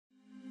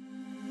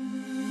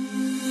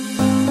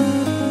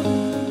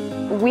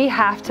We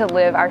have to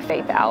live our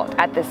faith out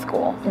at this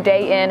school,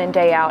 day in and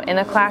day out, in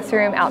the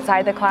classroom,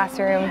 outside the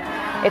classroom.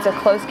 It's a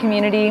close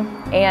community,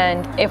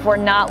 and if we're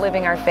not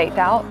living our faith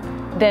out,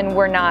 then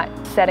we're not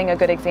setting a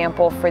good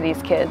example for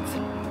these kids.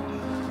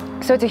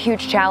 So it's a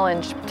huge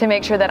challenge to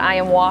make sure that I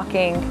am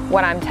walking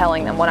what I'm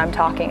telling them when I'm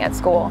talking at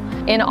school.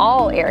 In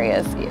all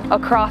areas,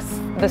 across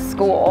the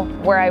school,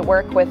 where I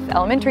work with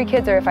elementary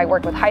kids or if I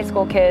work with high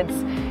school kids,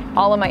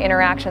 all of my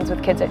interactions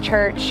with kids at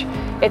church,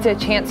 it's a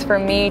chance for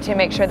me to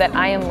make sure that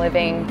I am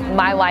living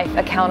my life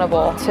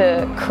accountable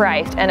to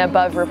Christ and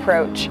above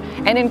reproach,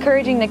 and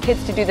encouraging the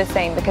kids to do the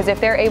same, because if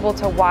they're able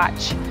to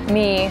watch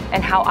me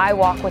and how I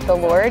walk with the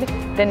Lord,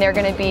 then they're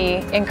going to be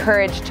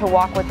encouraged to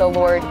walk with the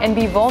Lord and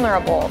be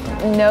vulnerable,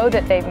 know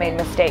that they've made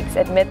mistakes,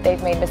 admit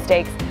they've made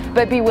mistakes,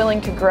 but be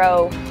willing to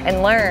grow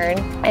and learn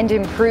and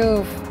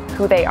improve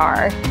who they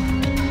are.